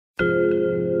Hello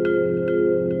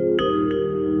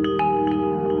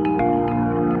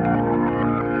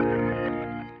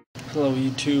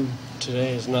YouTube,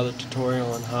 today is another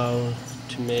tutorial on how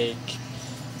to make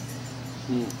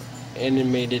an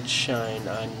animated shine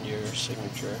on your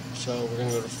signature. So we're going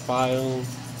to go to File,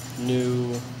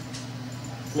 New,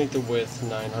 make the width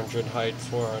 900, height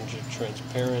 400,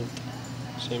 transparent,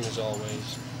 same as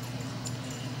always.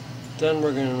 Then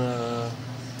we're going to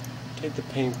take the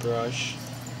paintbrush,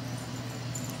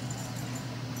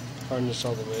 harden this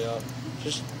all the way up,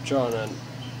 just drawing on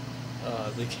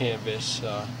the canvas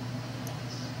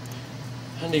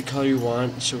any color you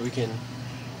want so we can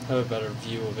have a better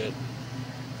view of it.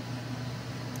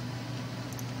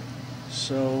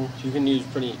 So you can use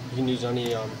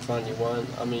any font you want.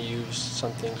 I'm gonna use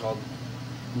something called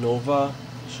Nova.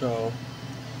 So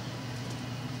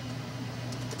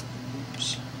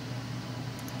oops.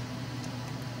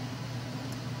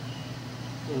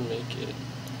 And make it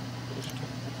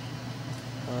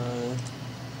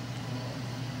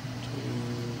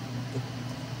too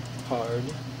hard.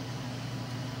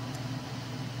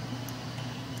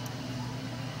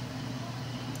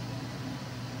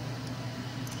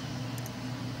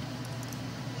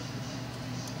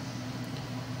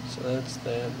 So that's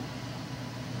that.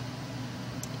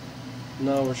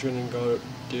 Now what you're gonna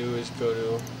do is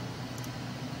go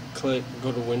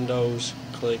to Windows,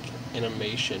 click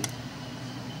Animation,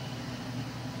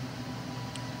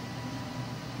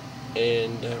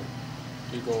 and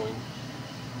you're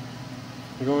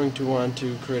going to want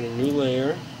to create a new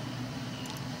layer,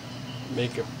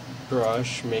 make a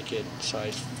brush, make it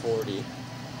size 40,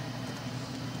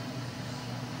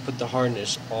 put the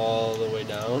hardness all the way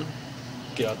down,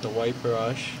 get out the white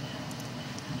brush,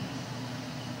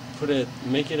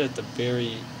 make it at the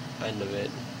very end of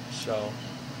it, so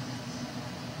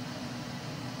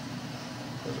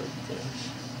like this.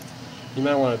 You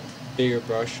might want a bigger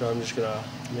brush, so I'm just gonna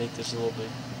make this a little bit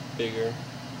bigger.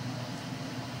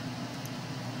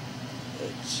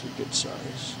 It's a good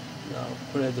size. Now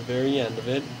put it at the very end of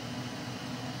it.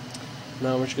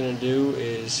 Now what you're gonna do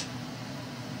is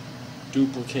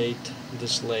duplicate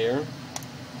this layer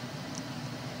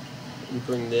and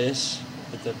bring this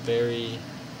at the very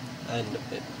end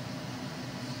of it.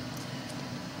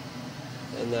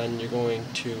 And then you're going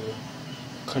to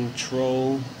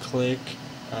control click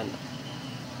on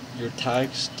your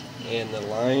text and the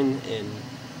line, and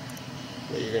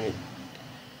you're going to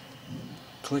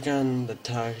click on the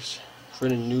text,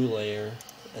 create a new layer,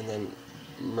 and then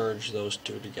merge those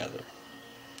two together.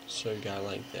 So you got it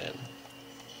like that.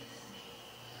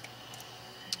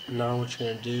 Now what you're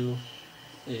going to do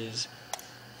is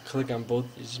click on both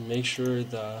these, make sure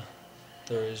there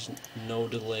is no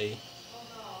delay.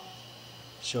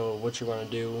 So what you want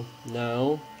to do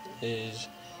now is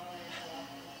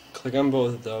click on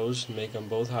both of those, make them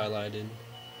both highlighted,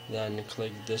 then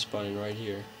click this button right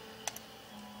here,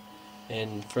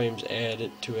 and frames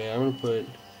added to it. I'm going to put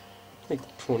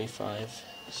like 25.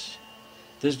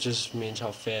 This just means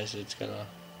how fast it's going to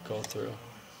go through.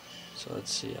 So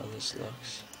let's see how this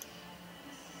looks.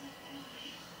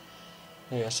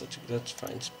 I guess that's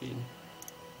fine speed.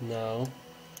 Now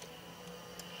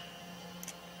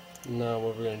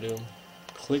what we're going to do,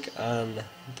 click on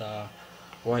the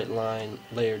white line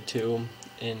layer 2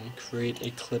 and create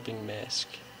a clipping mask.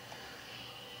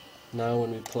 Now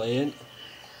when we play it,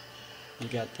 you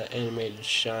got the animated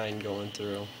shine going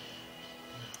through.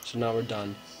 So now we're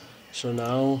done. So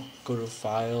now go to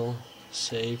File,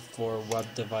 Save for Web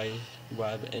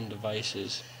and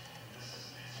Devices.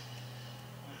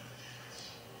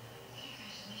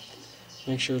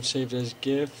 Make sure it's saved as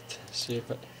GIF. See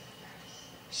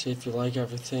if you like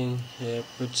everything. Yeah,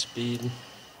 put speed.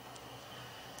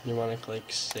 You want to click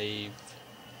Save,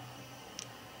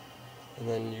 and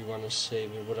then you want to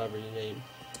save it whatever you name.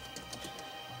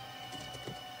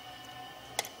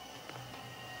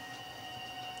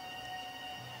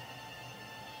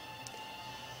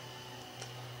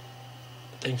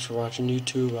 Thanks for watching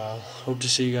YouTube. I'll hope to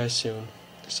see you guys soon.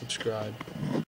 Subscribe.